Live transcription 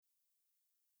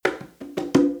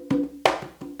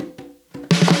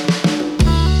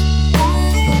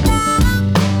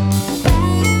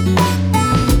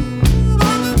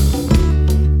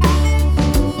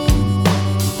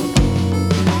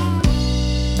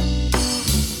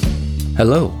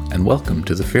Hello, and welcome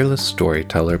to the Fearless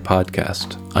Storyteller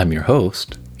podcast. I'm your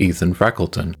host, Ethan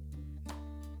Freckleton.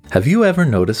 Have you ever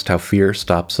noticed how fear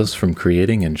stops us from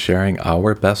creating and sharing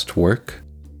our best work?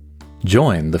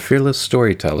 Join the Fearless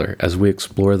Storyteller as we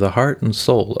explore the heart and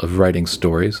soul of writing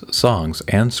stories, songs,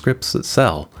 and scripts that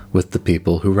sell with the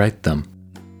people who write them.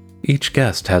 Each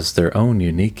guest has their own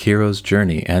unique hero's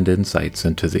journey and insights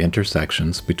into the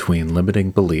intersections between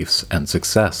limiting beliefs and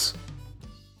success.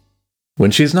 When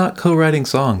she's not co-writing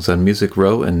songs on Music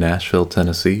Row in Nashville,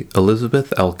 Tennessee,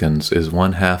 Elizabeth Elkins is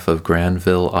one half of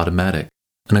Granville Automatic,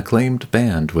 an acclaimed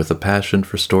band with a passion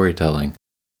for storytelling.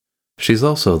 She's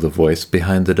also the voice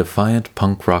behind the defiant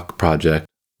punk rock project,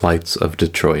 Lights of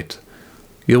Detroit.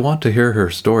 You'll want to hear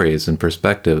her stories and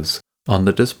perspectives on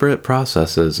the disparate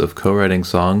processes of co-writing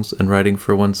songs and writing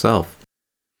for oneself.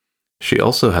 She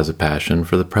also has a passion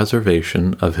for the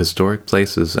preservation of historic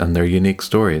places and their unique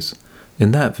stories.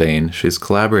 In that vein, she's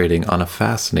collaborating on a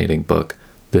fascinating book,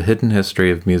 The Hidden History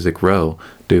of Music Row,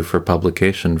 due for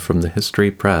publication from the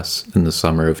History Press in the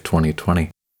summer of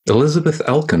 2020. Elizabeth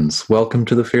Elkins, welcome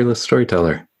to the Fearless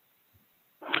Storyteller.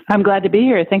 I'm glad to be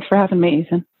here. Thanks for having me,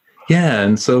 Ethan. Yeah,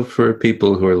 and so for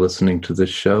people who are listening to this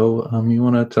show, you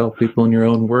want to tell people in your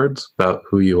own words about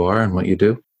who you are and what you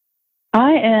do?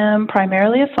 I am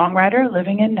primarily a songwriter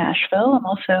living in Nashville. I'm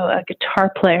also a guitar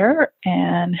player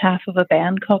and half of a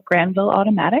band called Granville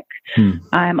Automatic.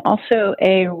 I'm also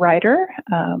a writer,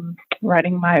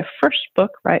 writing my first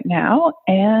book right now,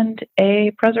 and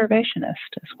a preservationist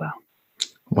as well.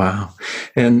 Wow.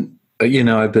 And,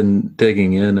 I've been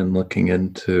digging in and looking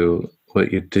into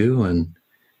what you do, and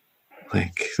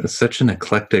it's such an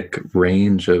eclectic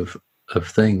range of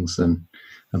things, and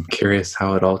I'm curious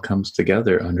how it all comes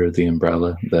together under the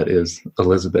umbrella that is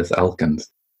Elizabeth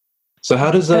Elkins. So how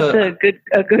does that's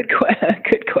a good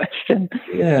question?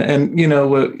 Yeah,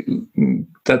 and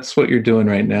that's what you're doing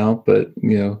right now. But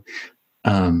not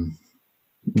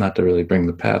to really bring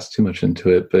the past too much into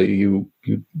it, but you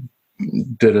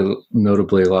did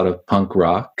notably a lot of punk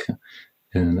rock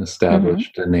and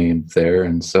established a name there.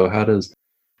 And so how does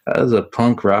a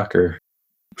punk rocker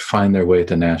find their way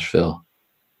to Nashville?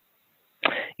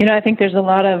 I think there's a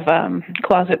lot of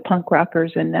closet punk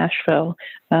rockers in Nashville.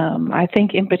 I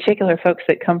think in particular folks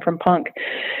that come from punk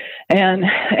and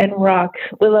rock,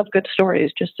 we love good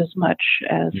stories just as much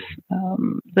as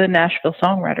the Nashville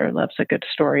songwriter loves a good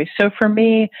story. So for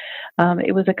me,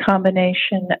 it was a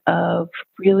combination of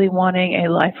really wanting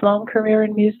a lifelong career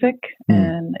in music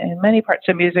and many parts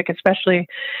of music, especially,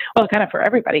 kind of for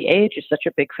everybody. Age is such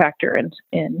a big factor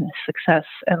in success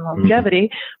and longevity,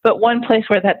 but one place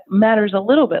where that matters a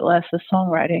little bit less is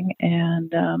songwriting.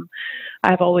 And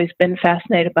I've always been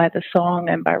fascinated by the song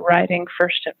and by writing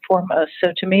first and foremost.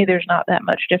 So to me, there's not that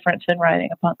much difference in writing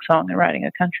a punk song and writing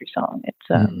a country song. It's,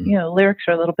 lyrics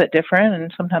are a little bit different,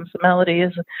 and sometimes the melody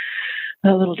is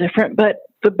a little different, but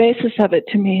the basis of it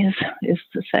to me is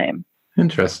the same.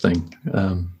 Interesting.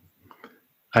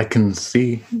 I can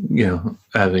see,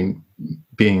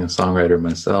 being a songwriter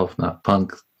myself, not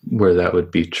punk, where that would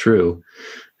be true.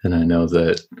 And I know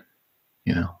that,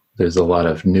 there's a lot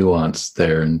of nuance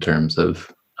there in terms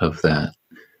of that,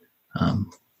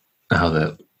 how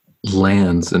that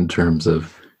lands in terms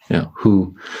of,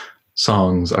 who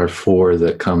songs are for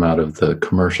that come out of the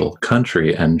commercial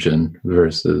country engine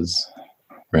versus,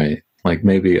 right? Like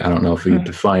maybe, I don't know if you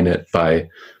define it by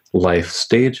life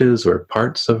stages or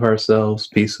parts of ourselves,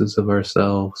 pieces of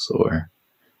ourselves, or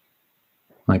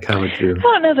how would you?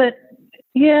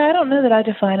 I don't know that I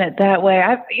define it that way.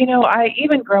 I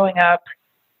even growing up,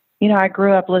 I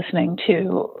grew up listening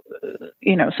to,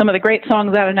 some of the great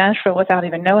songs out of Nashville without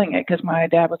even knowing it, because my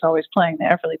dad was always playing the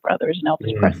Everly Brothers and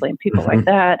Elvis Presley and people like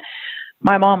that.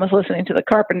 My mom was listening to the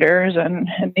Carpenters and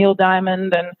Neil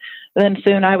Diamond, and then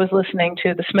soon I was listening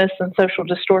to the Smiths and Social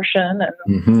Distortion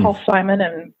and Paul Simon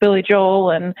and Billy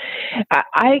Joel, and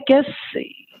I guess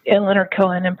and Leonard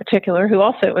Cohen in particular, who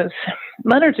also was,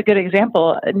 Leonard's a good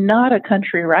example, not a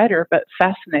country writer, but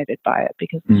fascinated by it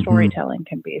because the storytelling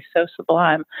can be so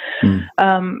sublime.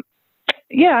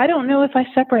 I don't know if I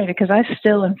separated, because I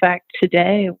still, in fact,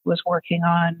 today was working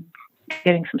on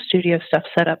getting some studio stuff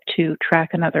set up to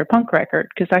track another punk record,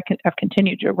 because I've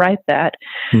continued to write that.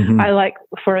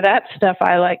 For that stuff,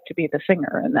 I like to be the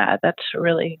singer in that. That's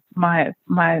really my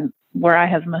where I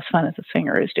have the most fun as a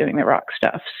singer, is doing the rock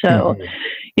stuff. So,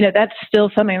 that's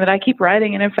still something that I keep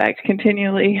writing. And in fact,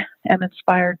 continually am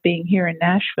inspired being here in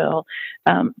Nashville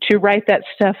to write that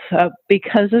stuff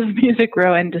because of Music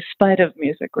Row and despite of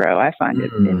Music Row. I find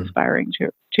it inspiring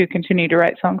to continue to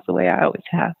write songs the way I always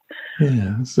have.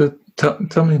 Yeah. So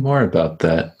tell me more about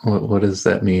that. What does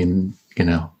that mean,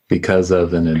 because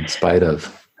of and in spite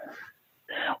of?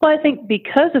 Well, I think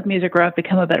because of Music Row, I've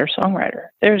become a better songwriter.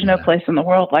 There's no place in the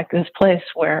world like this place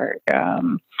where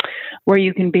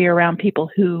you can be around people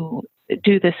who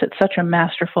do this at such a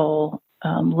masterful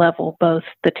level, both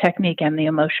the technique and the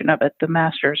emotion of it. The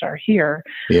masters are here.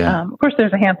 Yeah. Of course,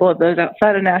 there's a handful of those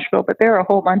outside of Nashville, but there are a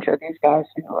whole bunch of these guys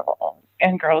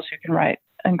and girls who can write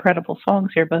incredible songs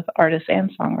here, both artists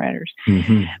and songwriters.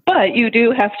 Mm-hmm. But you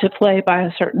do have to play by a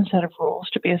certain set of rules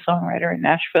to be a songwriter in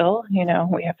Nashville. You know,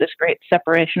 we have this great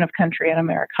separation of country and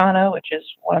Americana, which is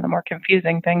one of the more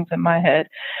confusing things in my head.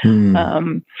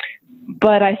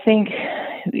 But I think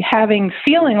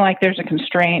feeling like there's a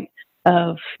constraint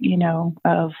of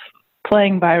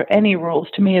playing by any rules,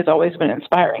 to me, has always been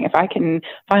inspiring. If I can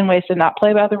find ways to not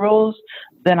play by the rules,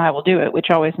 then I will do it, which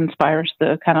always inspires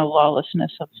the kind of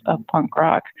lawlessness of punk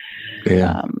rock.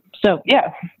 Yeah.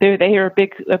 They are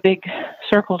a big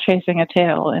circle chasing a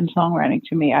tail in songwriting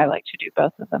to me. I like to do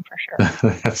both of them for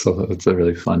sure. That's a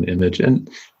really fun image. And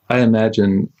I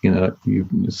imagine, you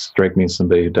strike me as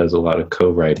somebody who does a lot of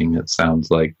co-writing. It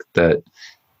sounds like that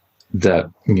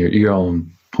your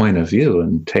own point of view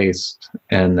and taste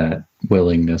and that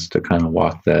willingness to kind of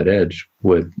walk that edge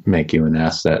would make you an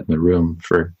asset in the room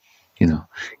for,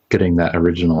 getting that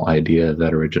original idea,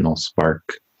 that original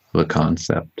spark of a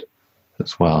concept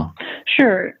as well.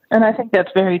 Sure. And I think that's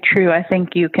very true. I think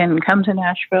you can come to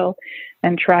Nashville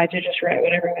and try to just write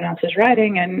what everyone else is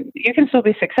writing, and you can still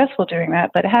be successful doing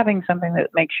that, but having something that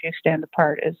makes you stand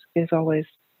apart is always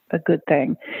a good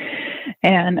thing.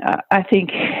 And I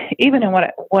think even in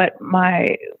what my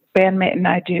bandmate and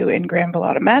I do in Granville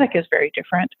Automatic is very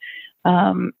different.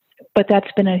 But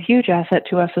that's been a huge asset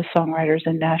to us as songwriters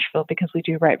in Nashville, because we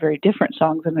do write very different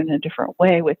songs and in a different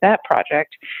way with that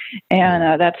project.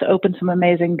 And that's opened some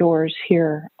amazing doors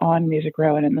here on Music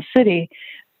Row and in the city,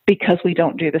 because we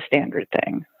don't do the standard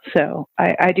thing. So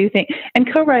I do think, and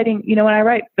co-writing, when I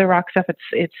write the rock stuff,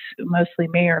 it's mostly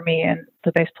me and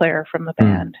the bass player from the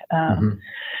band.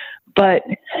 But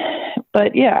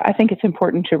yeah, I think it's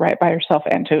important to write by yourself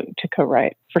and to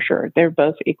co-write for sure. They're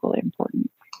both equally important.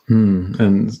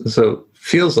 And so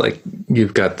feels like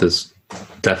you've got this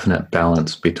definite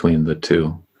balance between the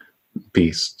two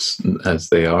beasts as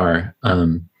they are.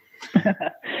 Yeah,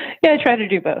 I try to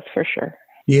do both for sure.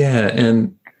 Yeah.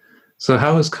 And so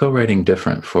how is co-writing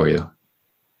different for you?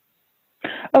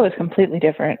 Oh, it's completely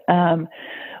different.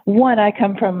 One, I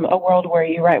come from a world where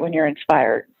you write when you're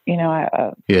inspired.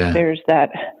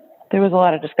 There was a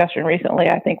lot of discussion recently,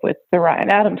 I think, with the Ryan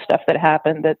Adams stuff that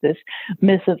happened, that this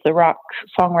myth of the rock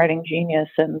songwriting genius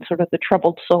and sort of the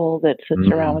troubled soul that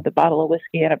sits around with a bottle of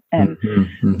whiskey and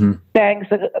bangs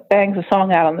a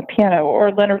song out on the piano,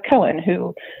 or Leonard Cohen,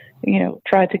 who,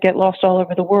 tried to get lost all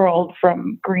over the world,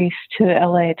 from Greece to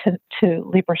LA to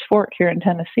Leiper's Fork here in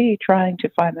Tennessee, trying to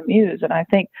find the muse. And I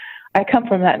think I come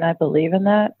from that, and I believe in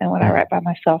that. And when I write by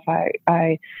myself,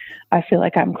 I feel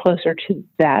like I'm closer to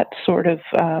that sort of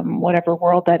whatever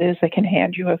world that is. They can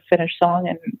hand you a finished song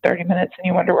in 30 minutes, and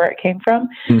you wonder where it came from.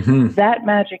 That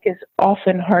magic is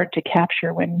often hard to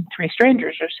capture when three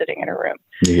strangers are sitting in a room.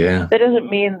 Yeah, that doesn't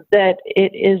mean that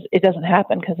it doesn't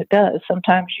happen, because it does.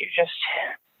 Sometimes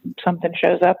something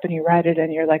shows up and you write it,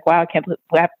 and you're like, wow, I can't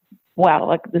believe, wow,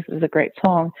 like this is a great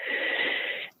song.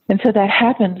 And so that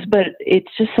happens, but it's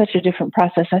just such a different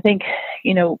process. I think,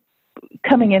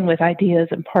 coming in with ideas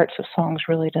and parts of songs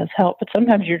really does help. But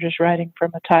sometimes you're just writing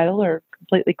from a title, or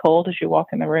completely cold as you walk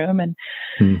in the room. And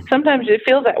sometimes it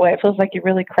feels that way. It feels like you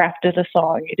really crafted a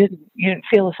song. You didn't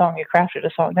feel a song, you crafted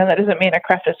a song. Now, that doesn't mean a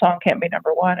crafted song can't be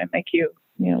number one and make you,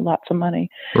 lots of money.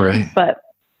 Right. But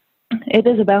it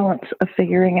is a balance of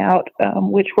figuring out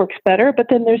which works better. But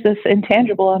then there's this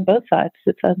intangible on both sides,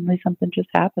 that suddenly something just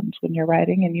happens when you're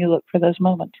writing, and you look for those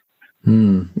moments.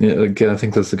 Yeah, again, I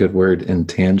think that's a good word,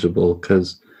 intangible,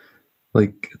 because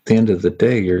like at the end of the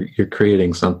day, you're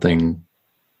creating something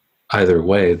either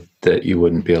way that you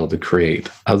wouldn't be able to create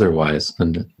otherwise,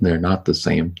 and they're not the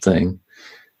same thing.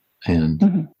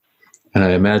 And and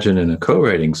I imagine in a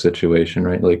co-writing situation,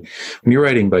 right? Like when you're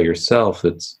writing by yourself,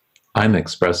 I'm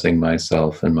expressing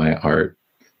myself and my art,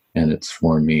 and it's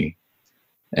for me.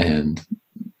 And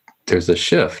there's a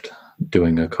shift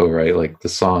doing a co-write. Like the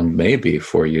song may be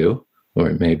for you, or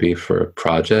it may be for a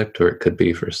project, or it could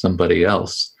be for somebody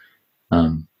else.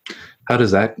 How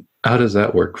does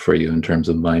that work for you in terms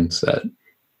of mindset?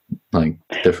 Like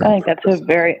different. I think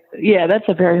that's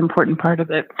a very important part of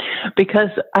it, because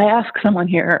I ask someone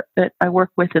here that I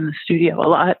work with in the studio a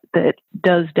lot that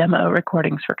does demo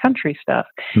recordings for country stuff.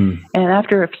 And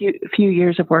after a few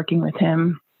years of working with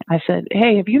him, I said,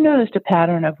 hey, have you noticed a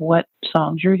pattern of what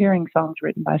songs? You're hearing songs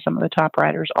written by some of the top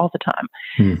writers all the time.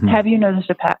 Mm-hmm. Have you noticed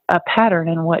a pattern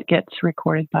in what gets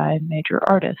recorded by major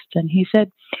artists? And he said,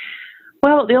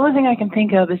 well, the only thing I can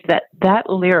think of is that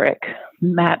lyric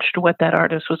matched what that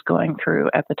artist was going through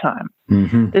at the time.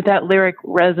 Mm-hmm. That lyric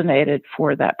resonated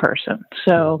for that person.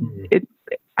 So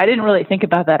I didn't really think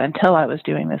about that until I was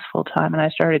doing this full time. And I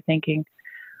started thinking,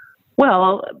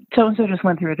 well, so-and-so just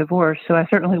went through a divorce, so I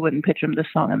certainly wouldn't pitch him this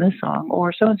song and this song.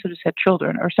 Or so-and-so just had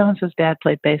children, or so-and-so's dad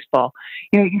played baseball.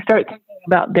 You start thinking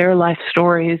about their life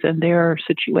stories and their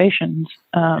situations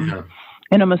and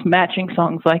almost matching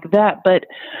songs like that. But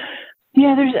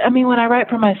yeah, when I write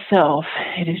for myself,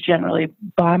 it is generally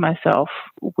by myself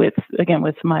with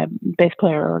my bass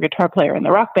player or guitar player in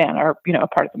the rock band are, a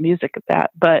part of the music of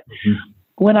that. But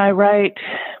when I write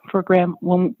for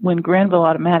when Granville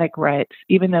Automatic writes,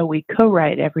 even though we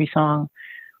co-write every song,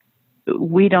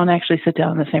 we don't actually sit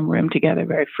down in the same room together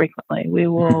very frequently. We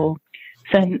will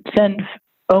send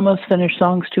almost finished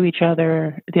songs to each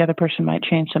other. The other person might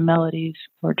change some melodies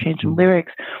or change some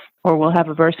lyrics, or we'll have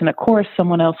a verse and a chorus.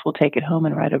 Someone else will take it home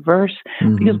and write a verse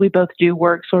because we both do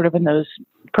work sort of in those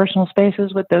personal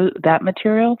spaces with that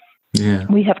material. Yeah.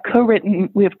 We have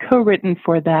co-written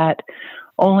for that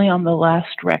only on the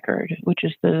last record, which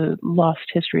is the Lost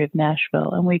History of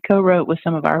Nashville. And we co-wrote with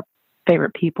some of our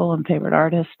favorite people and favorite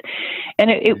artists.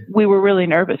 And we were really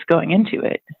nervous going into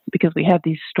it because we had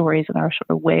these stories and our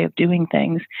sort of way of doing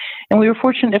things. And we were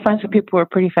fortunate to find some people who were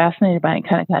pretty fascinated by it and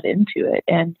kind of got into it.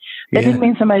 And that didn't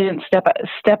mean somebody didn't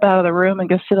step out of the room and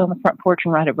go sit on the front porch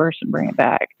and write a verse and bring it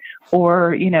back,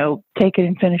 or, take it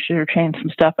and finish it or change some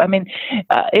stuff. I mean,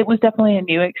 it was definitely a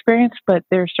new experience, but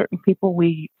there are certain people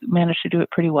we managed to do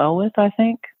it pretty well with, I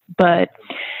think. But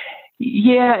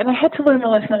yeah, and I had to learn a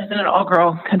lesson. I was in an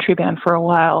all-girl country band for a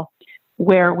while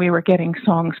where we were getting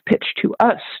songs pitched to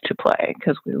us to play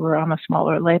because we were on a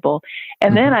smaller label.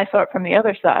 And then I saw it from the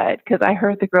other side because I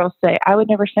heard the girls say, I would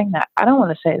never sing that. I don't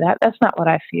want to say that. That's not what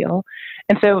I feel.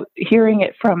 And so hearing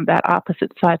it from that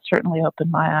opposite side certainly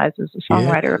opened my eyes as a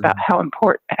songwriter about how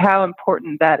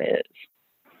important that is.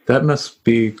 That must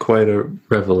be quite a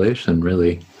revelation,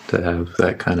 really, to have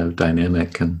that kind of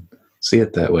dynamic and see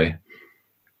it that way.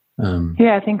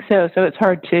 Yeah, I think so. So it's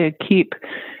hard to keep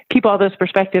all those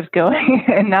perspectives going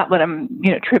and not let them,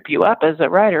 trip you up as a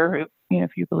writer. Who,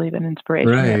 if you believe in inspiration,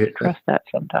 you have to trust that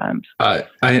sometimes.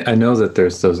 I know that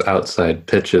there's those outside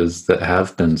pitches that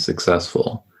have been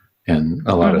successful, and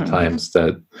a lot of times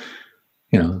that,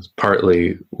 it's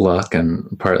partly luck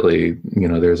and partly,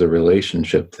 there's a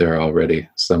relationship there already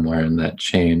somewhere in that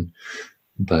chain.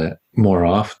 But more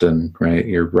often, right,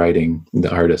 the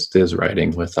artist is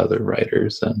writing with other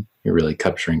writers and you're really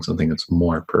capturing something that's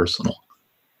more personal.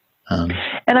 And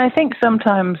I think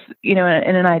sometimes, in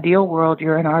an ideal world,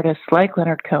 you're an artist like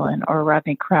Leonard Cohen or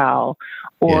Rodney Crowell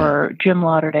or Jim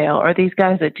Lauderdale or these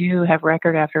guys that do have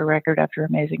record after record after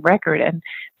amazing record.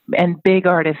 And big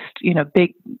artists,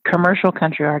 big commercial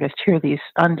country artists hear these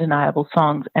undeniable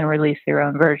songs and release their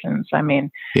own versions. I mean,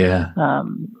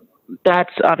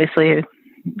 that's obviously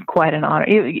quite an honor.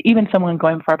 Even someone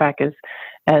going far back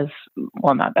as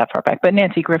well, not that far back, but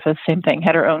Nancy Griffith, same thing,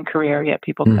 had her own career, yet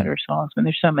people cut her songs. And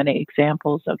there's so many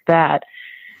examples of that.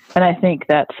 And I think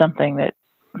that's something that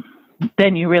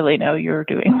then you really know you're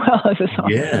doing well as a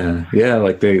songwriter. Yeah.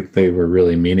 Like they were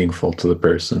really meaningful to the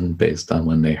person based on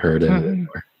when they heard it.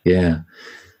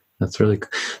 That's really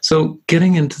cool. So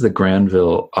getting into the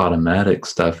Granville Automatic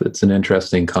stuff, it's an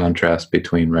interesting contrast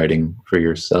between writing for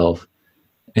yourself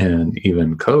and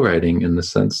even co-writing, in the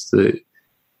sense that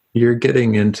you're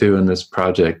getting into, in this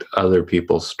project, other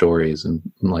people's stories and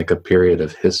like a period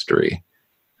of history.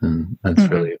 And that's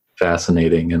really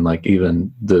fascinating. And like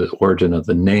even the origin of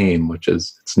the name,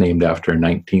 it's named after a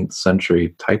 19th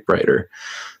century typewriter.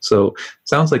 So it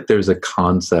sounds like there's a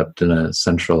concept and a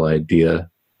central idea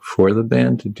for the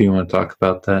band. Do you want to talk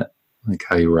about that? Like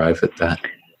how you arrive at that?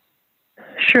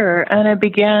 Sure. And it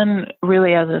began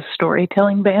really as a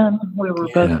storytelling band. We were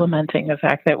both lamenting the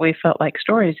fact that we felt like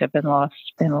stories have been lost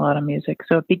in a lot of music.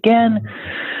 So it began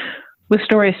with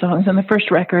story songs. And the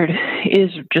first record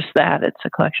is just that. It's a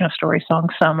collection of story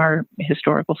songs. Some are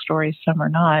historical stories, some are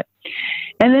not.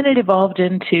 And then it evolved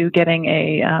into getting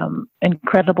a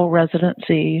incredible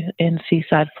residency in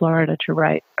Seaside, Florida, to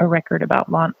write a record about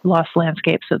lost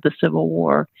landscapes of the Civil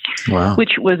War,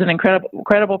 which was an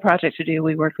incredible project to do.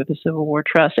 We worked with the Civil War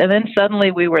Trust. And then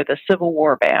suddenly we were the Civil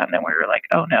War band, and we were like,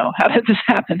 oh no, how did this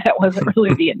happen? That wasn't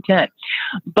really the intent.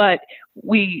 But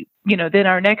we, then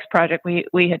our next project,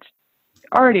 we had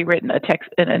already written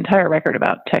an entire record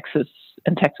about Texas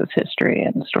and Texas history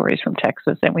and stories from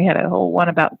Texas. And we had a whole one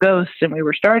about ghosts, and we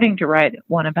were starting to write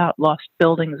one about lost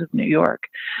buildings of New York,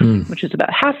 which is about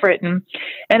half written.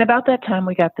 And about that time,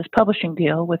 we got this publishing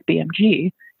deal with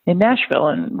BMG in Nashville,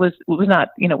 and it was not,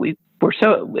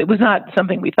 it was not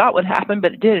something we thought would happen,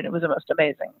 but it did. And it was the most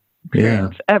amazing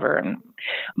experience ever.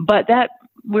 But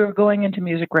we were going into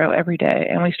Music Row every day,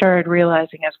 and we started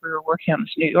realizing as we were working on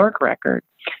this New York record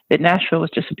that Nashville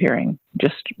was disappearing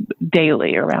just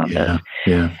daily around us.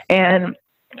 Yeah. And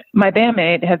my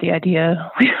bandmate had the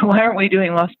idea, why aren't we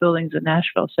doing Lost Buildings in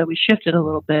Nashville? So we shifted a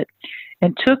little bit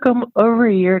and took them over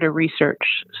a year to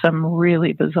research some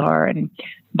really bizarre and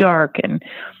dark. And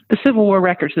the Civil War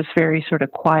record's this very sort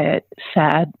of quiet,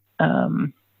 sad,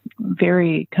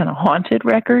 very kind of haunted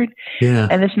record. Yeah.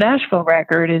 And this Nashville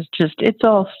record is it's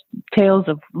all tales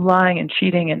of lying and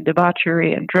cheating and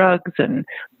debauchery and drugs and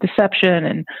deception.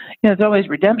 And, there's always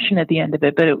redemption at the end of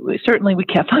it, but certainly we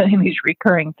kept finding these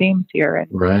recurring themes here. And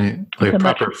right. Like a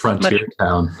proper frontier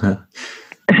town.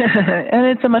 And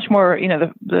it's a much more,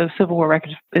 the Civil War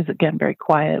record is again very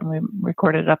quiet, and we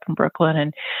recorded it up in Brooklyn.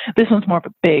 And this one's more of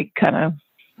a big kind of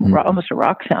almost a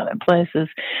rock sound in places.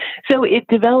 So it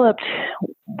developed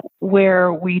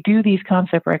where we do these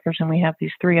concept records, and we have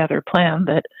these 3 other planned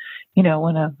that,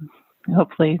 when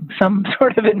hopefully some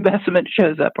sort of investment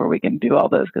shows up where we can do all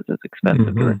those, because it's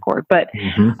expensive to record. But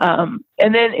and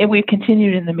then we've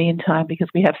continued in the meantime, because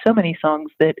we have so many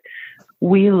songs that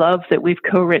we love that we've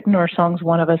co-written, or songs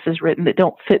one of us has written that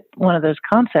don't fit one of those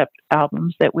concept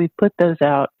albums, that we've put those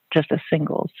out just as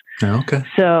singles. Okay.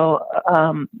 So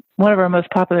one of our most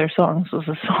popular songs was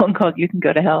a song called "You Can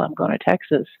Go to Hell, I'm Going to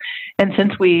Texas." And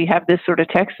since we have this sort of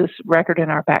Texas record in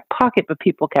our back pocket, but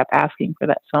people kept asking for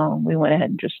that song, we went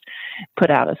ahead and just put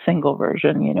out a single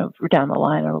version. Down the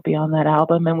line it'll be on that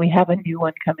album. And we have a new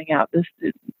one coming out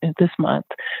this month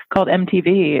called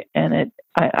MTV. And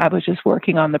I was just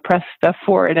working on the press stuff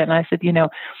for it, and I said,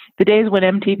 the days when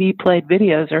MTV played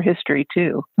videos are history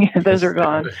too. Those are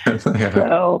gone.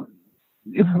 So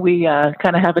we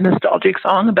kind of have a nostalgic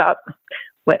song about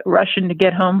rushing to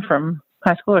get home from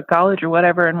high school or college or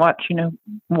whatever, and watch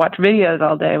videos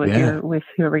all day with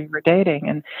whoever you were dating.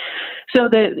 And so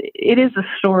it is the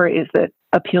stories that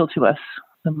appeal to us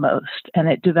the most, and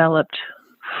it developed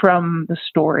from the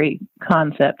story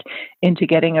concept into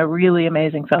getting a really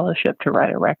amazing fellowship to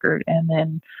write a record, and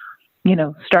then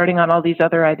starting on all these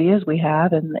other ideas we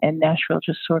have, and Nashville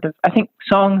just sort of, I think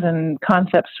songs and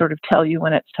concepts sort of tell you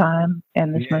when it's time.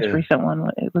 And this most recent one,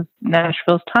 it was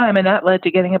Nashville's time, and that led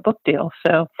to getting a book deal.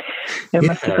 So there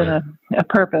must have been a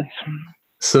purpose.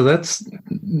 So that's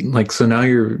so now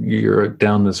you're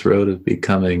down this road of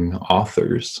becoming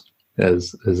authors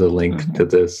as a link to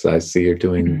this. I see you're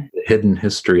doing the Hidden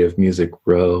History of Music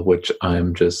Row, which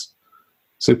I'm just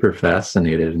super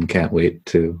fascinated and can't wait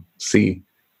to see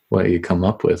what you come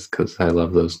up with, because I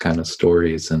love those kind of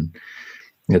stories, and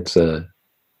it's a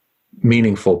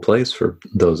meaningful place for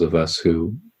those of us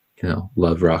who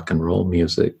love rock and roll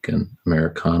music and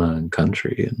Americana and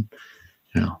country,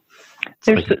 and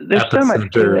there's so much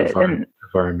to it of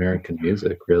our American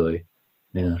music, really.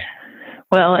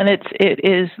 Well, and it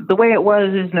is the way it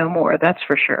was is no more, that's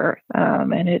for sure,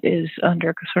 and it is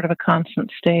under sort of a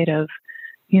constant state of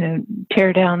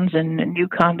tear downs and new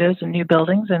condos and new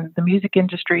buildings, and the music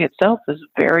industry itself is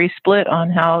very split on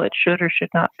how it should or should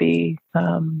not be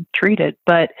treated.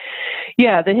 But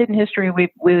the Hidden History,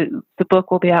 the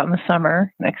book will be out in the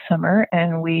next summer,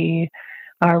 and we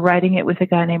are writing it with a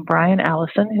guy named Brian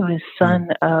Allison, who is son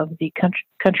of the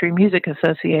Country Music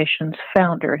Association's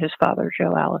founder, his father,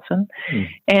 Joe Allison.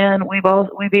 And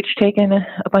we've each taken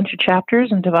a bunch of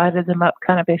chapters and divided them up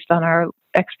kind of based on our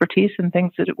expertise and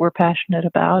things that we're passionate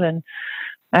about. And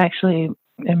I actually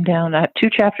am down. I have 2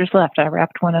 chapters left. I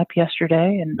wrapped one up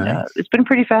yesterday, and it's been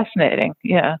pretty fascinating.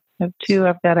 Yeah, I have 2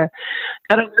 I've got to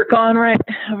work on right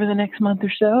over the next month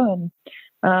or so. And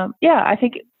I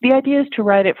think the idea is to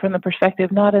write it from the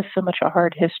perspective, not as so much a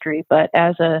hard history, but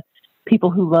as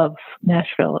people who love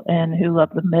Nashville and who love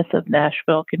the myth of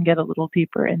Nashville can get a little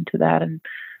deeper into that and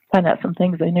find out some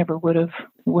things they never would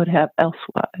have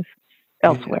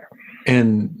elsewhere.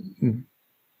 And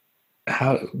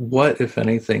what, if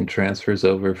anything, transfers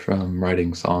over from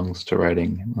writing songs to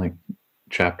writing like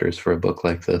chapters for a book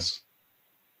like this?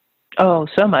 Oh,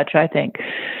 so much, I think.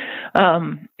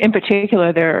 In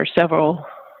particular, there are several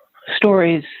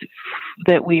stories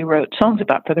that we wrote songs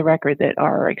about for the record that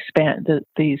are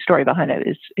the story behind it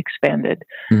is expanded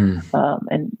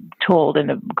and told in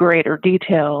a greater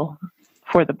detail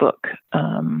for the book.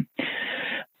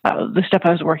 the stuff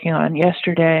I was working on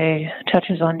yesterday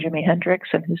touches on Jimi Hendrix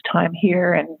and his time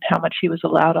here, and how much he was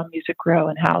allowed on Music Row,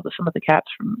 and how some of the cats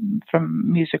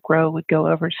from Music Row would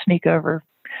sneak over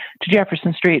to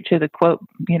Jefferson Street to the quote,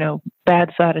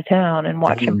 bad side of town and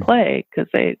watch him play, because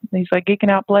he's like, he can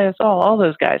outplay us all. All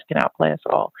those guys can outplay us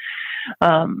all.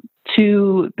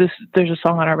 There's a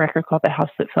song on our record called "The House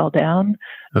That Fell Down."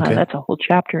 Okay. That's a whole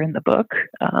chapter in the book.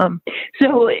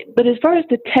 But as far as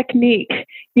the technique,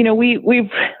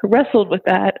 we've wrestled with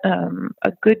that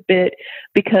a good bit,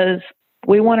 because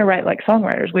we want to write like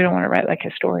songwriters. We don't want to write like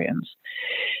historians.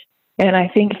 And I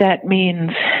think that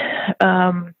means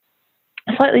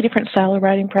a slightly different style of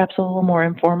writing, perhaps a little more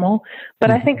informal.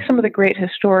 But I think some of the great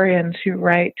historians who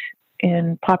write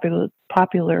in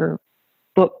popular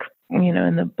book,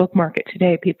 in the book market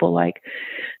today, people like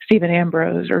Stephen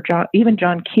Ambrose or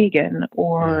John Keegan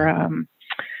or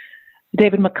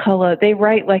David McCullough, they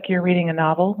write like you're reading a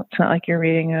novel. It's not like you're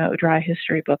reading a dry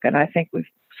history book. And I think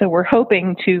we're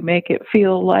hoping to make it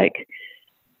feel like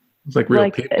it's like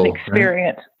real people, an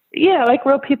experience. Right? Yeah, like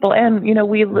real people. And,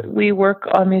 we work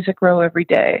on Music Row every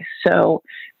day. So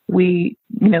we,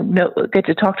 get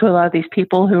to talk to a lot of these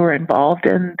people who were involved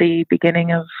in the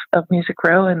beginning of Music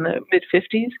Row in the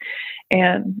mid-'50s,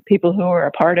 and people who were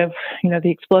a part of, the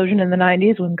explosion in the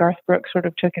 90s when Garth Brooks sort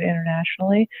of took it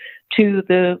internationally, to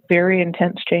the very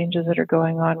intense changes that are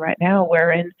going on right now,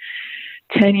 where in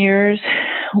 10 years,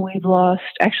 in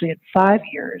 5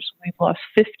 years, we've lost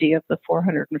 50 of the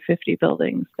 450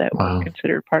 buildings that were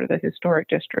considered part of the historic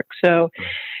district. So,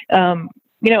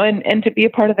 and to be a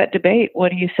part of that debate,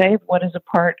 what do you say? What is a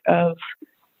part of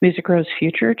Music Row's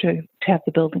future to have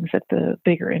the buildings that the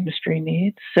bigger industry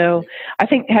needs? So I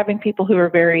think having people who are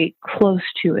very close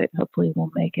to it hopefully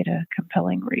will make it a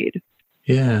compelling read.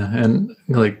 Yeah, and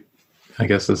I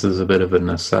guess this is a bit of an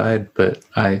aside, but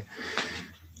I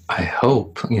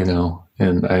hope,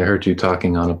 and I heard you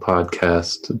talking on a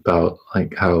podcast about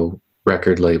how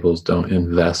record labels don't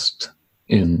invest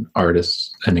in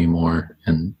artists anymore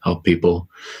and help people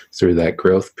through that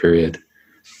growth period.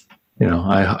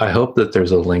 I hope that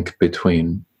there's a link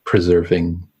between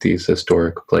preserving these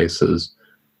historic places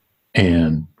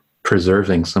and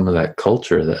preserving some of that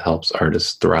culture that helps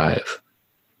artists thrive.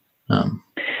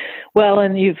 Well,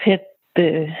 and you've hit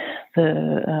the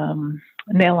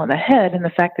nail on the head in the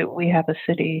fact that we have a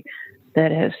city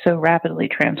that has so rapidly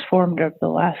transformed over the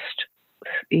last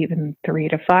even 3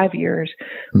 to 5 years,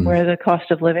 where the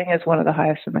cost of living is one of the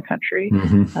highest in the country,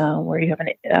 where you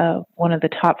have one of the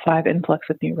top 5 influx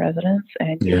of new residents.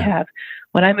 And you have,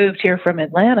 when I moved here from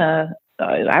Atlanta,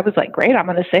 I was like, great, I'm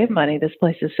going to save money. This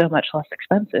place is so much less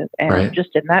expensive. And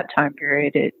just in that time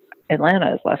period,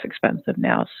 Atlanta is less expensive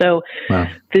now. So at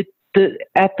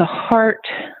the heart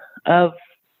of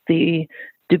the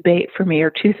debate for me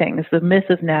are 2 things: the myth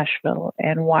of Nashville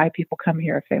and why people come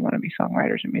here if they want to be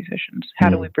songwriters and musicians. How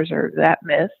do we preserve that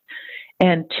myth?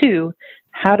 And 2,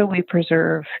 how do we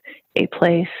preserve a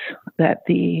place that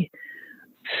the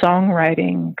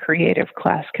songwriting creative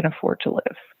class can afford to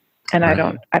live? And I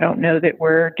don't know that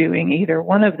we're doing either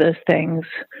one of those things,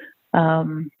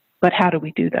 but how do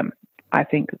we do them? I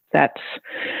think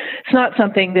it's not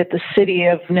something that the city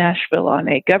of Nashville on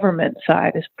a government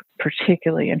side is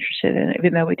particularly interested in,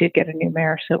 even though we did get a new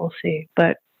mayor, so we'll see.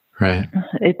 But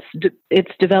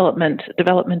it's development.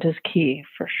 Development is key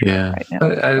for sure right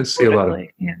now. I see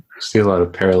a lot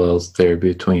of parallels there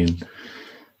between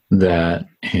that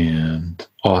and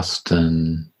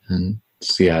Austin and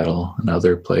Seattle and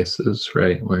other places,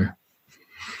 right? Where,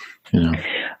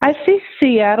 I see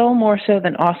Seattle more so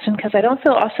than Austin, because I don't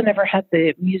feel Austin ever had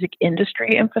the music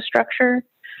industry infrastructure.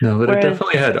 No, but it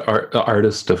definitely had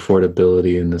artist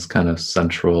affordability in this kind of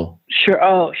central. Sure.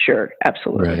 Oh, sure.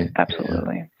 Absolutely. Right.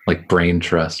 Absolutely. Yeah. Like brain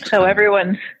trust. So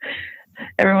everyone's,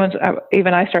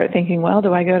 even I started thinking, well,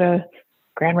 do I go to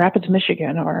Grand Rapids,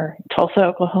 Michigan, or Tulsa,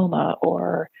 Oklahoma,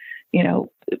 or,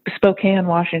 Spokane,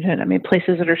 Washington? I mean,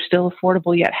 places that are still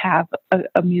affordable yet have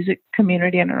a music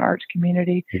community and an arts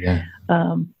community. Yeah.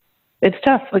 It's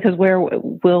tough, because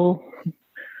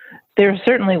there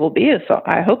certainly will be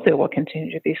I hope there will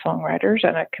continue to be songwriters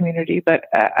and a community, but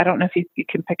I don't know if you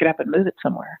can pick it up and move it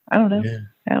somewhere. I don't know.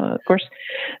 Yeah. Of course,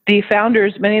 many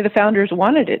of the founders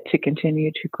wanted it to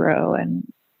continue to grow and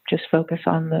just focus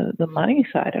on the money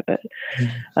side of it,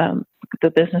 the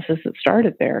businesses that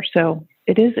started there. So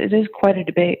it is quite a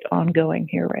debate ongoing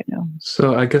here right now.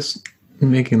 So I guess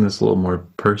making this a little more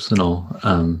personal,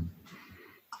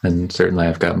 and certainly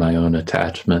I've got my own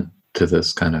attachment to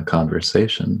this kind of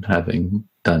conversation, having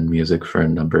done music for a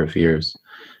number of years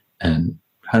and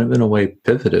kind of in a way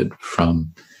pivoted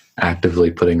from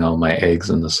actively putting all my eggs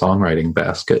in the songwriting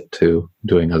basket to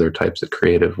doing other types of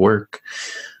creative work.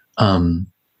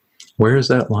 Where is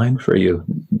that line for you?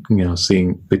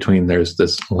 Seeing between there's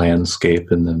this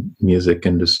landscape in the music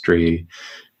industry,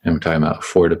 and we're talking about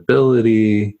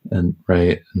affordability and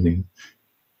right and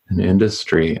the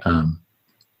industry.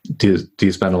 Do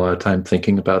you spend a lot of time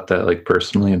thinking about that, like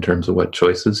personally, in terms of what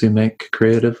choices you make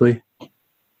creatively?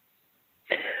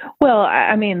 Well,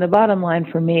 I mean, the bottom line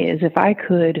for me is if I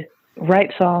could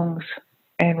write songs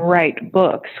and write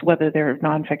books, whether they're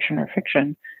nonfiction or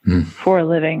fiction, for a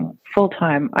living full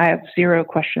time, I have zero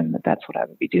question that that's what I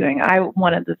would be doing. I'm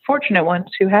one of the fortunate ones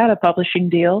who had a publishing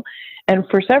deal, and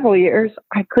for several years,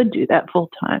 I could do that full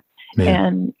time. Yeah.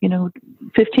 And,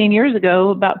 15 years ago,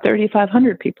 about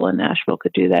 3,500 people in Nashville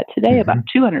could do that. Today, about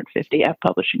 250 have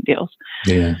publishing deals.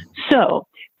 Yeah. So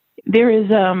there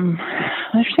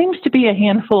seems to be a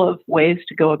handful of ways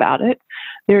to go about it.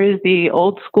 There is the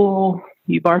old school,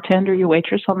 you bartend or you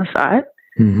waitress on the side.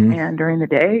 And during the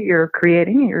day, you're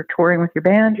creating, you're touring with your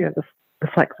band, you have the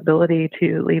flexibility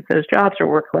to leave those jobs or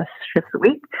work less shifts a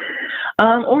week.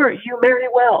 Or you marry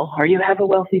well, or you have a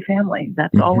wealthy family.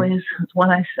 That's always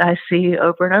one I see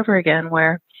over and over again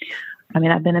where,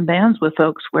 I've been in bands with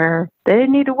folks where they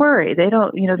didn't need to worry. They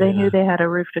don't, they knew they had a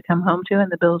roof to come home to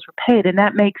and the bills were paid. And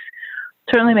that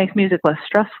certainly makes music less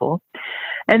stressful.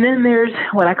 And then there's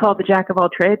what I call the jack of all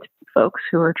trades folks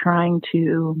who are trying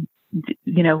to,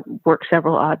 work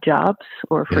several odd jobs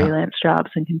or freelance jobs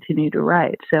and continue to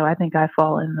write. So I think I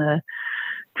fall in the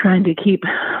trying to keep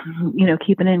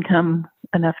an income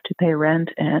enough to pay rent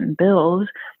and bills,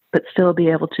 but still be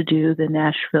able to do the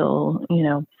Nashville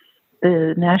writing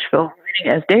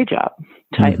as day job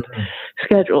type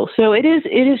schedule. So it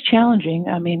is challenging.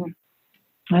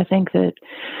 I think that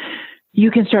you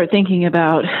can start thinking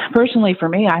about, personally for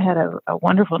me, I had a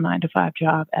wonderful 9-to-5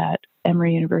 job at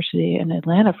Emory University in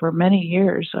Atlanta for many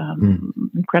years.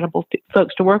 Incredible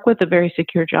folks to work with, a very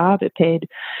secure job. It paid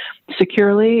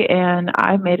securely, and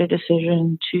I made a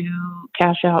decision to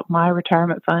cash out my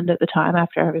retirement fund at the time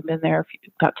after having been there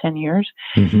about 10 years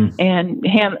and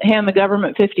hand the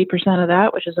government 50% of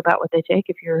that, which is about what they take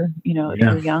if you're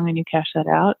young and you cash that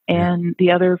out. And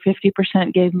the other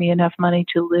 50% gave me enough money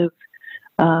to live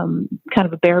kind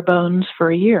of a bare bones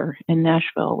for a year in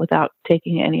Nashville without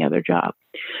taking any other job.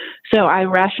 So I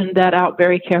rationed that out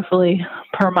very carefully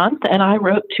per month, and I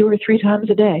wrote 2 or 3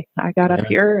 times a day. I got up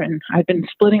here, and I'd been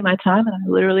splitting my time, and I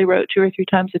literally wrote 2 or 3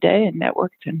 times a day and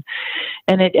networked, and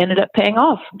it ended up paying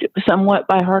off somewhat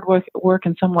by hard work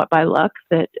and somewhat by luck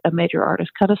that a major artist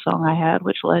cut a song I had,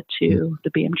 which led to the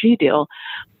BMG deal.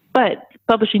 But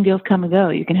publishing deals come and go.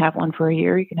 You can have one for a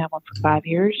year, you can have one for 5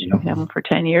 years, you can have one for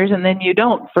 10 years, and then you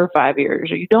don't for 5 years,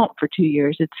 or you don't for 2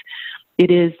 years.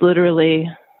 It is literally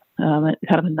kind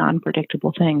of a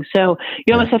non-predictable thing. So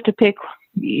you almost have to pick.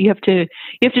 You have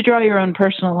to draw your own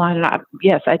personal line. And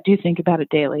I do think about it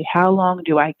daily. How long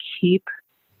do I keep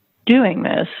doing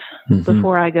this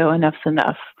before I go enough's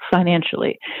enough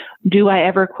financially? Do I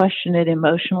ever question it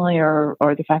emotionally or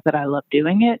the fact that I love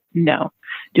doing it? No.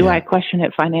 Do I question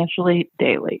it financially?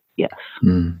 Daily? Yes.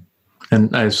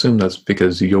 And I assume that's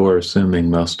because you're assuming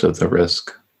most of the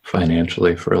risk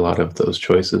financially for a lot of those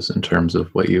choices in terms of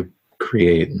what you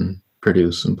create and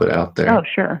produce and put out there. Oh,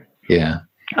 sure. Yeah.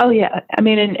 Oh, yeah. And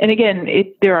again,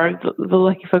 there are the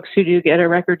lucky folks who do get a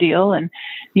record deal. And,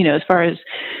 as far as,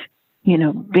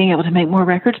 being able to make more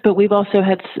records, but we've also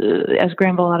had, as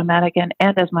Granville Automatic and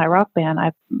as my rock band,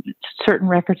 certain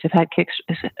records have had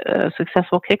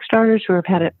successful Kickstarters who have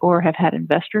had it or have had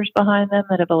investors behind them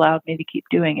that have allowed me to keep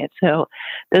doing it. So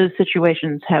those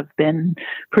situations have been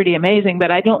pretty amazing,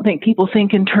 but I don't think people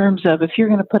think in terms of if you're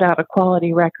going to put out a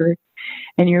quality record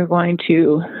and you're going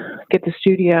to get the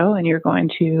studio and you're going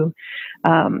to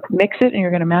mix it and you're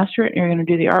going to master it and you're going to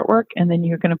do the artwork and then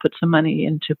you're going to put some money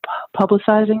into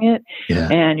publicizing it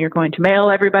and you're going to mail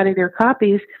everybody their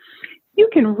copies, you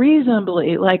can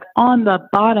reasonably, like on the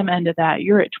bottom end of that,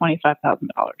 you're at $25,000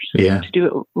 to do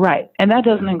it right. And that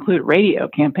doesn't include radio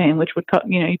campaign, which would,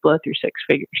 you blow through 6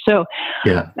 figures. So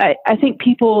I think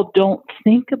people don't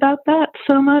think about that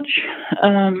so much.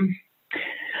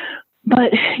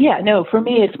 But for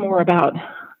me, it's more about,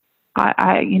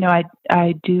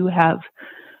 I do have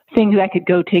things I could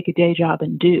go take a day job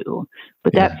and do,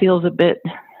 but that feels a bit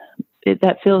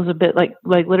like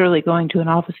literally going to an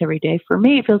office every day. For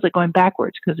me, it feels like going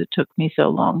backwards because it took me so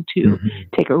long to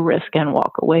take a risk and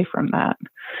walk away from that.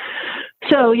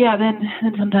 So then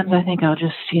sometimes I think I'll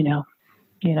just,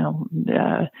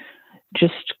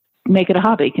 just make it a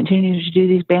hobby, continue to do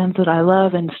these bands that I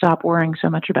love, and stop worrying so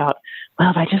much about, well,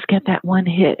 if I just get that one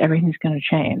hit, everything's going to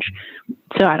change.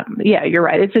 So yeah, you're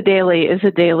right. It's a daily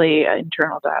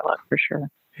internal dialogue for sure.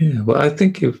 Yeah. Well, I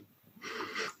think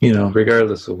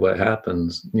regardless of what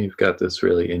happens, you've got this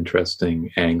really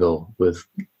interesting angle with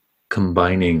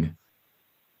combining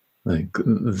like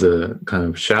the kind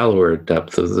of shallower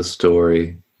depth of the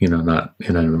story, not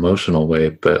in an emotional way,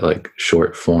 but like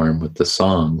short form with the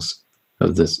songs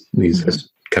of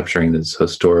capturing these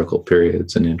historical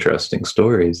periods and interesting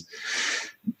stories,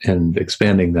 and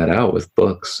expanding that out with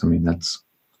books. I mean, that's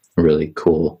a really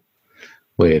cool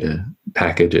way to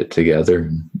package it together.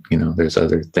 And, there's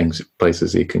other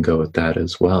places you can go with that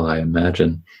as well, I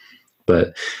imagine.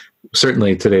 But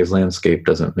certainly today's landscape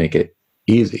doesn't make it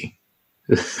easy.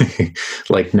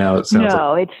 Like now it sounds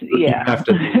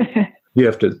you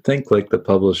have to think like the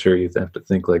publisher, you have to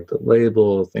think like the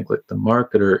label, think like the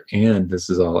marketer, and this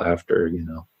is all after,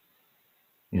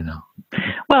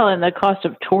 Well, and the cost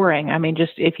of touring. I mean,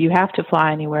 just if you have to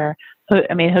fly anywhere,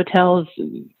 I mean, hotels,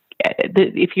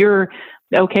 if you're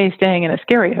okay staying in a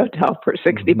scary hotel for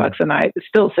 $60 a night, it's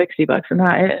still $60 a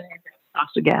night, and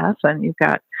cost of gas, and you've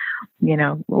got,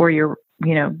 or you're,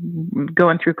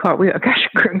 going through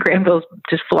Granville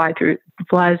just flies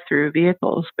through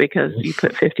vehicles because you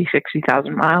put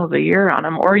 50,000-60,000 miles a year on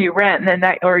them, or you rent, and then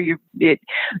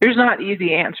there's not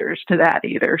easy answers to that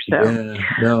either. So, yeah,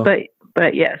 no.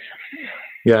 but yes.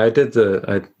 Yeah, I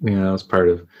was part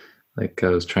of, like, I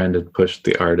was trying to push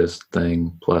the artist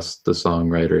thing plus the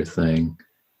songwriter thing.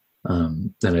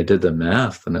 And I did the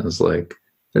math, and I was like,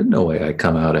 there's no way I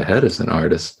come out ahead as an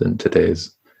artist in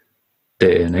today's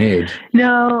day and age.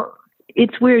 No,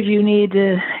 it's weird.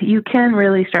 You can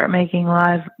really start making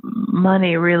live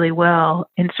money really well.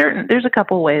 There's a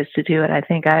couple ways to do it. I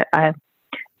think I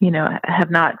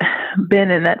have not been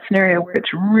in that scenario where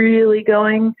it's really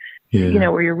going,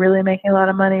 where you're really making a lot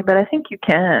of money, but I think you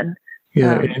can.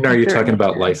 Yeah. And are you talking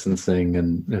about licensing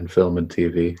and film and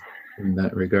TV in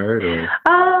that regard? Or?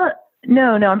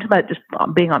 No, I'm talking about just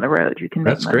being on the road. You can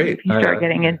make That's money. great. If you start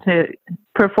getting into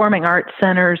performing arts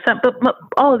centers, but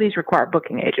all of these require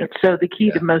booking agents. So the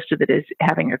key to most of it is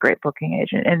having a great booking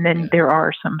agent. And then there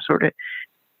are some sort of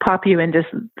pop you into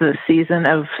the season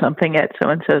of something at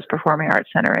so-and-so's performing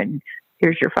arts center, and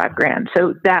here's your $5,000.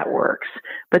 So that works,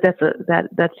 but that's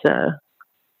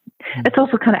it's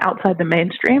also kind of outside the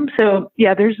mainstream. So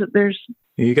yeah, there's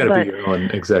you got to be your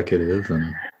own executive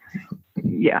and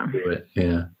do it.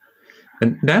 Yeah.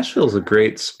 And Nashville's a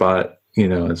great spot,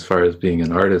 as far as being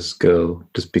an artist go,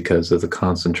 just because of the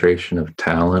concentration of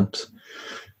talent.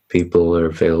 People are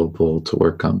available to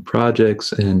work on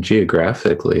projects, and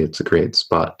geographically, it's a great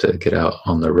spot to get out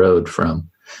on the road from,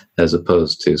 as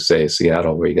opposed to, say,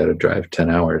 Seattle, where you got to drive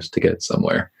 10 hours to get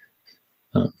somewhere.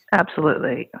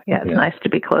 Absolutely. Yeah, it's nice to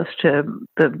be close to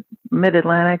the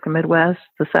Mid-Atlantic, the Midwest,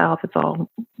 the South. It's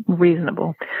all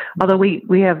reasonable. Although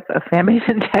we have a fan base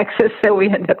in Texas, so we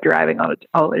end up driving all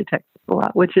the way to Texas a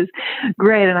lot, which is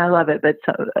great, and I love it. But,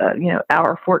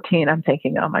 hour 14, I'm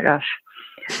thinking, oh, my gosh,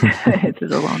 it's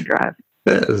a long drive.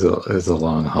 It is a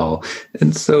long haul.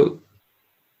 And so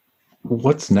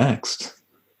what's next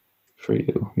for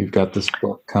you? You've got this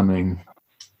book coming.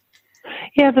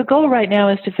 Yeah, the goal right now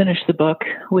is to finish the book,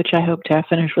 which I hope to have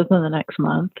finished within the next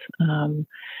month,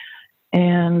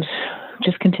 and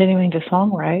just continuing to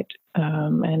songwrite.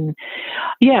 And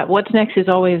yeah, what's next is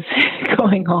always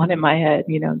going on in my head.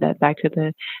 That back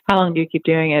to how long do you keep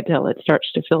doing it till it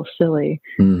starts to feel silly?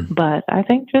 But I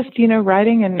think just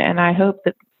writing, and I hope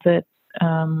that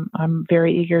I'm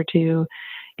very eager to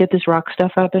get this rock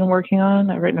stuff I've been working on.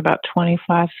 I've written about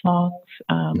 25 songs.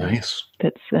 Nice.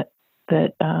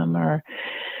 That are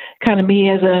kind of me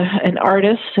as an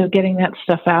artist. So getting that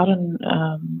stuff out,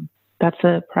 and that's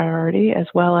a priority, as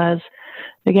well as,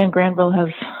 again, Granville has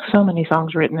so many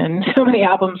songs written and so many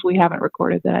albums we haven't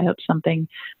recorded that I hope something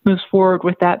moves forward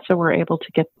with that, so we're able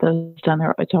to get those done.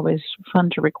 It's always fun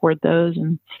to record those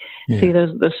and see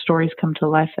those stories come to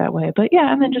life that way. But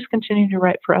yeah, and then just continue to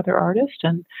write for other artists,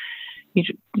 and you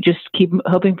just keep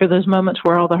hoping for those moments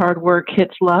where all the hard work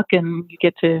hits luck and you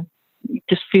get to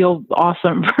just feel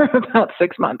awesome for about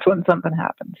 6 months when something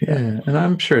happens. Yeah, and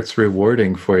I'm sure it's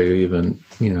rewarding for you, even,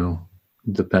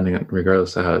 depending on,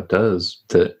 regardless of how it does,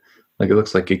 that, like, it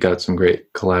looks like you got some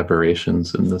great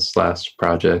collaborations in this last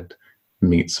project,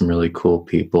 meet some really cool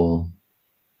people.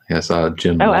 I saw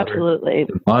Jim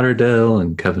Lauderdale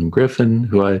and Kevin Griffin,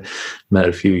 who I met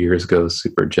a few years ago,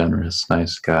 super generous,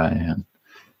 nice guy, and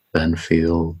Ben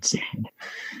Fields.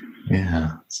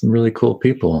 Yeah, some really cool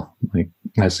people. Like,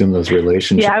 I assume those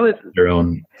relationships have their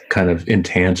own kind of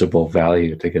intangible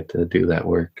value to get to do that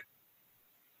work.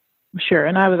 Sure.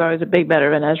 And I was always a big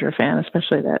Better Than Ezra fan,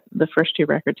 especially the first two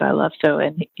records I love. So,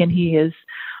 and he is,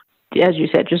 as you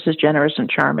said, just as generous and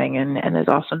charming and is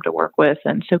awesome to work with.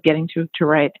 And so getting to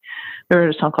write, there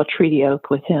was a song called Treaty Oak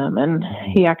with him, and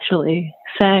he actually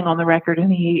sang on the record, and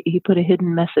he put a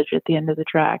hidden message at the end of the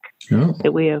track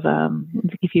that we have,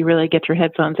 if you really get your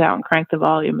headphones out and crank the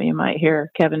volume, you might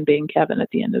hear Kevin being Kevin at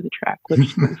the end of the track, which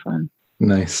is pretty fun.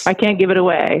 Nice. I can't give it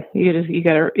away. You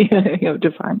gotta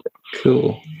to find it.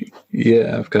 Cool.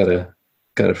 Yeah, I've got a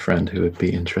friend who would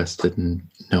be interested in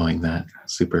knowing that.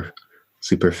 Super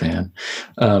fan.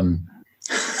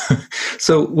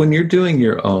 So when you're doing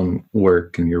your own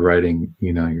work and you're writing,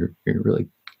 you're really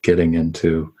getting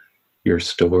into your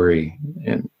story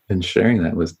and sharing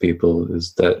that with people.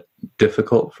 Is that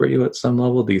difficult for you at some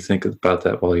level? Do you think about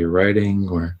that while you're writing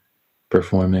or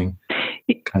performing?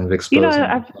 Kind of exposing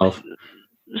yourself? I've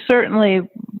certainly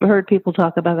heard people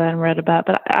talk about that and read about it,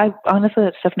 but I honestly,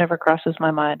 that stuff never crosses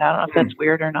my mind. I don't know if that's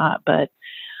weird or not, but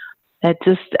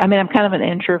I'm kind of an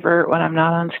introvert when I'm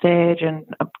not on stage, and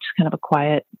I'm just kind of a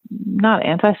quiet, not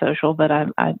antisocial, but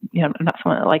I'm not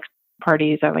someone that likes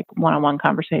parties. I like one-on-one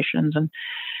conversations, and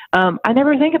I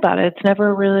never think about it. It's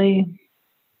never really,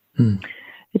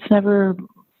 it's never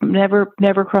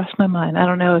crossed my mind. I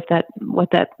don't know if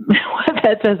what that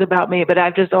says about me, but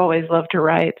I've just always loved to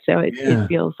write. So it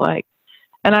feels like,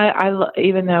 and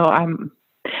even though I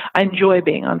enjoy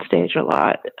being on stage a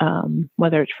lot,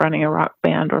 whether it's fronting a rock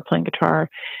band or playing guitar.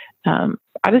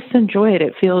 I just enjoy it.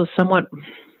 It feels somewhat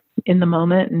in the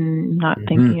moment and not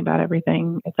thinking about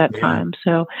everything at that time.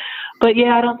 So, but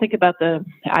yeah, I don't think about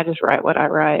I just write what I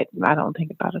write. I don't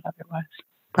think about it otherwise.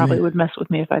 Probably would mess with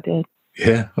me if I did.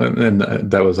 Yeah. And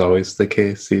that was always the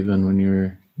case, even when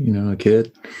you were, a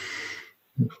kid.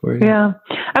 Yeah.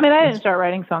 I didn't start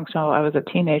writing songs until I was a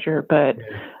teenager, but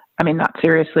not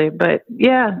seriously, but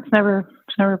yeah, it's never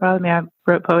bothered me. I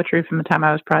wrote poetry from the time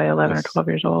I was probably 11 or 12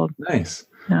 years old. Nice.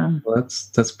 Yeah. Well,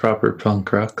 that's proper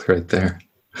punk rock right there.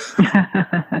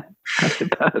 I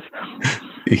suppose.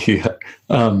 Yeah.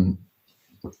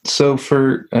 So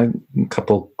for a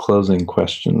couple closing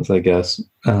questions, I guess.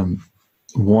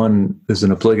 One is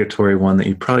an obligatory one that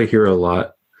you probably hear a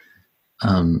lot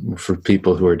for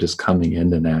people who are just coming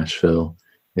into Nashville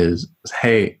is,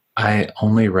 hey, I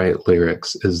only write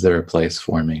lyrics. Is there a place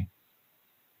for me?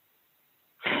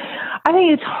 I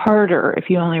think it's harder if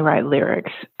you only write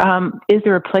lyrics. Is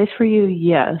there a place for you?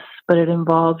 Yes, but it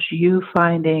involves you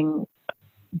finding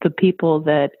the people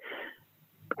that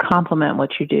complement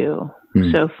what you do.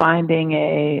 So finding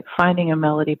a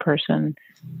melody person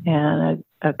and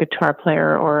a guitar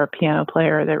player or a piano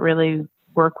player that really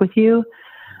work with you.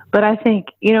 But I think,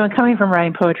 and coming from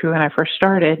writing poetry when I first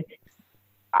started,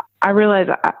 I realized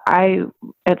I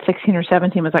at 16 or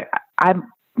 17 was like, I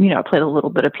played a little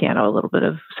bit of piano, a little bit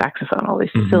of saxophone, all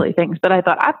these silly things. But I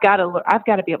thought I've got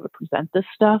to be able to present this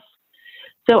stuff.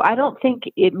 So I don't think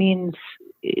it means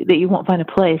that you won't find a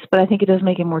place, but I think it does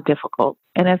make it more difficult.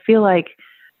 And I feel like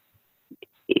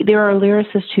there are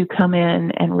lyricists who come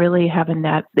in and really have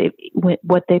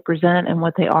what they present and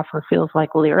what they offer feels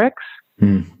like lyrics.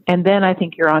 And then I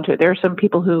think you're onto it. There are some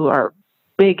people who are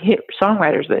big hit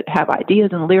songwriters that have ideas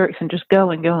and lyrics and just go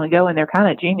and go and go, and they're kind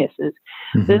of geniuses.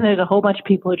 Then there's a whole bunch of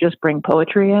people who just bring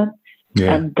poetry in,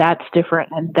 and that's different,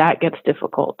 and that gets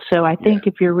difficult. So I think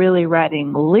if you're really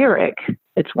writing lyric,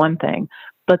 it's one thing,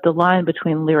 but the line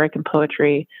between lyric and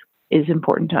poetry is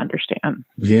important to understand.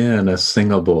 Yeah, and a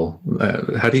singable.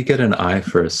 How do you get an eye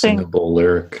for a singable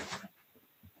lyric?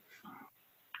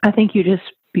 I think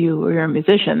you're a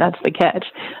musician. That's the catch.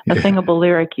 A singable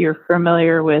lyric, you're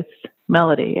familiar with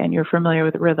melody and you're familiar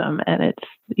with rhythm, and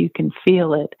you can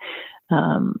feel it,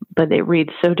 but it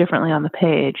reads so differently on the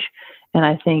page. And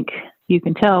I think you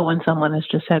can tell when someone has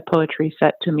just had poetry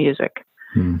set to music.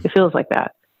 It feels like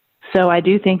that. So I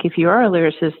do think if you are a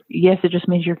lyricist, yes, it just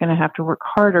means you're going to have to work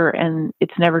harder, and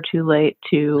it's never too late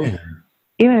to,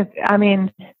 it's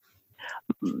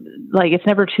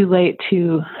never too late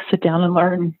to sit down and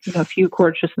learn, a few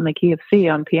chords just in the key of C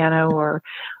on piano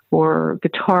or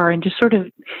guitar, and just sort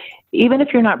of, even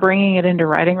if you're not bringing it into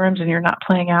writing rooms and you're not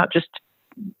playing out, just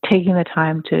taking the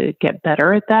time to get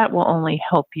better at that will only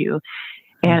help you.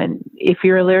 And if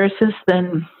you're a lyricist,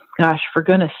 then gosh, for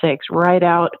goodness sakes, write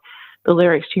out the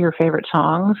lyrics to your favorite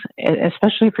songs,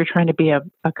 especially if you're trying to be a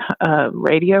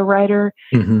radio writer.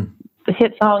 The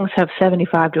hit songs have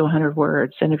 75 to 100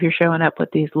 words. And if you're showing up with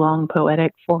these long,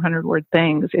 poetic 400-word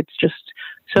things, it's just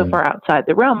so far outside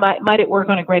the realm. Might it work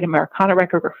on a great Americana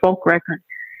record or folk record?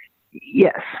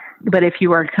 Yes. But if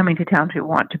you are coming to town to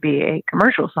want to be a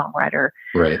commercial songwriter,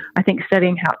 right, I think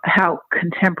studying how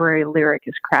contemporary lyric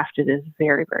is crafted is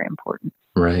very, very important.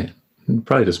 Right.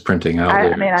 Probably just printing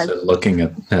out lyrics and looking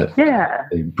at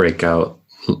the breakout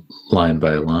line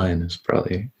by line is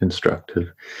probably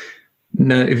instructive.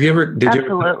 No, did you ever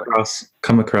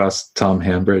come across Tom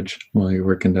Hambridge while you're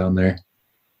working down there?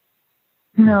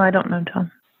 No, I don't know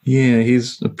Tom. Yeah,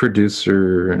 he's a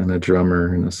producer and a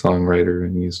drummer and a songwriter,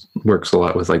 and he works a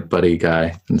lot with like Buddy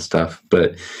Guy and stuff.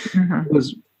 But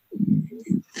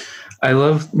I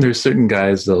love, there's certain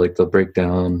guys that they'll break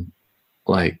down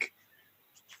like,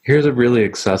 here's a really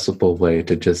accessible way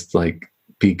to just like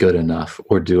be good enough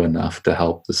or do enough to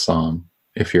help the song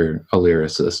if you're a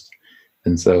lyricist.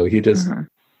 And so he just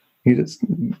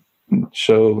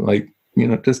show like,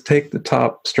 just take the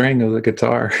top string of the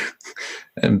guitar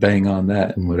and bang on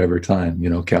that in whatever time,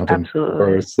 counting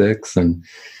 4 or 6 and,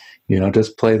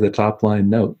 just play the top line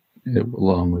note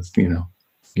along with,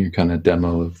 your kind of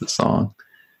demo of the song.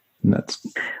 And that's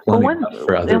enough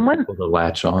for other people to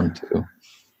latch on to.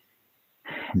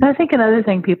 I think another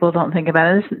thing people don't think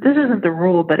about, this isn't the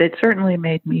rule, but it certainly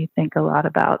made me think a lot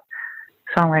about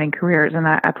songwriting careers. And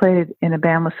I played in a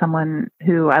band with someone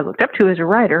who I looked up to as a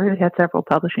writer who had several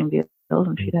publishing deals,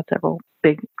 and she'd had several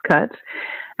big cuts.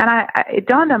 And it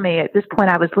dawned on me at this point,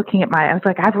 I was looking at I was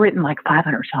like, I've written like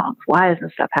 500 songs. Why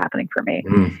isn't stuff happening for me?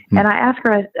 Mm-hmm. And I asked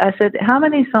her, I said, how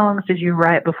many songs did you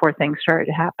write before things started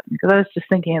to happen? Because I was just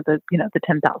thinking of the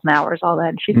 10,000 hours, all that.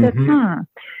 And she said,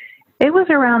 it was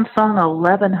around song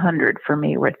 1100 for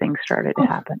me where things started to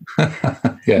happen.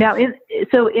 Yeah. Now, in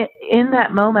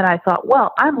that moment, I thought,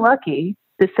 well, I'm lucky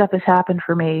this stuff has happened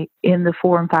for me in the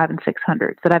 400 and 500 and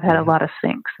 600s, that I've had a lot of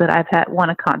syncs, that I've won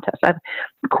a contest.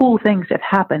 Cool things have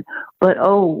happened, but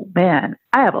oh man,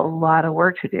 I have a lot of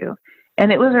work to do.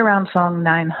 And it was around song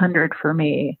 900 for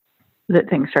me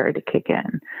that things started to kick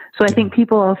in. So I think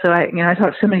people also, I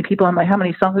talk to so many people, I'm like, how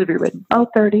many songs have you written? Oh,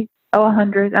 30. Oh,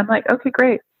 100. I'm like, okay,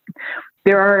 great.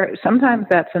 There are, sometimes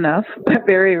that's enough, but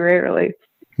very rarely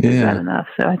is that enough.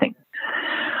 So I think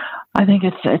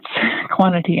it's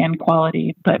quantity and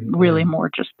quality, but really more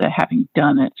just the having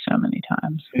done it so many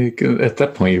times. At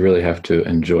that point, you really have to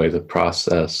enjoy the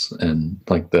process, and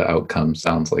like the outcome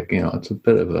sounds like, it's a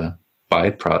bit of a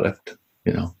byproduct,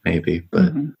 maybe,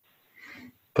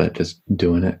 but just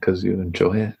doing it because you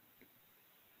enjoy it.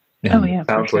 And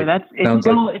for sure.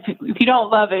 If you don't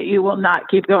love it, you will not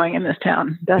keep going in this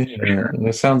town. That's for sure. And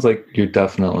it sounds like you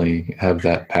definitely have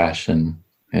that passion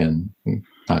and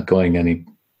not going any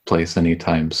place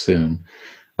anytime soon.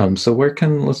 So where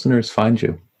can listeners find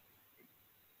you?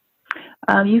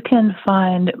 You can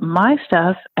find my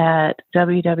stuff at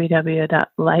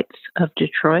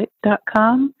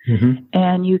www.lightsofdetroit.com,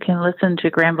 and you can listen to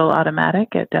Granville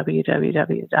Automatic at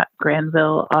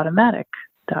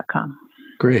www.granvilleautomatic.com.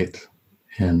 Great.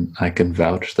 And I can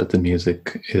vouch that the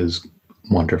music is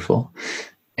wonderful.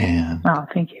 And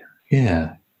thank you.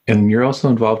 Yeah. And you're also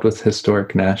involved with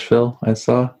Historic Nashville, I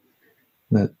saw.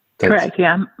 Correct.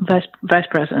 Yeah, I'm vice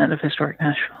president of Historic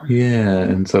Nashville. Yeah.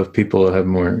 And so if people have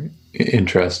more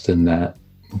interest in that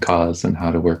cause and how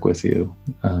to work with you,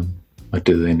 what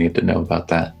do they need to know about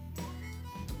that?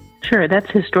 Sure.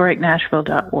 That's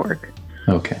historicnashville.org.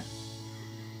 Okay.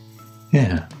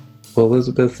 Yeah. Well,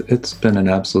 Elizabeth, it's been an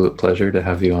absolute pleasure to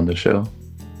have you on the show.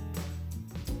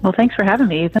 Well, thanks for having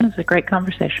me, Ethan. It's a great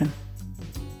conversation.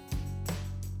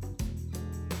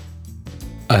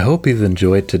 I hope you've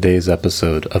enjoyed today's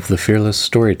episode of The Fearless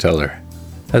Storyteller.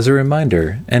 As a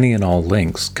reminder, any and all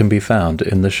links can be found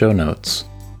in the show notes.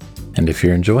 And if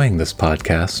you're enjoying this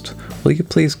podcast, will you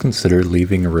please consider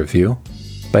leaving a review?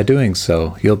 By doing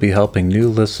so, you'll be helping new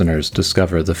listeners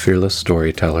discover the Fearless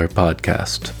Storyteller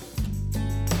podcast.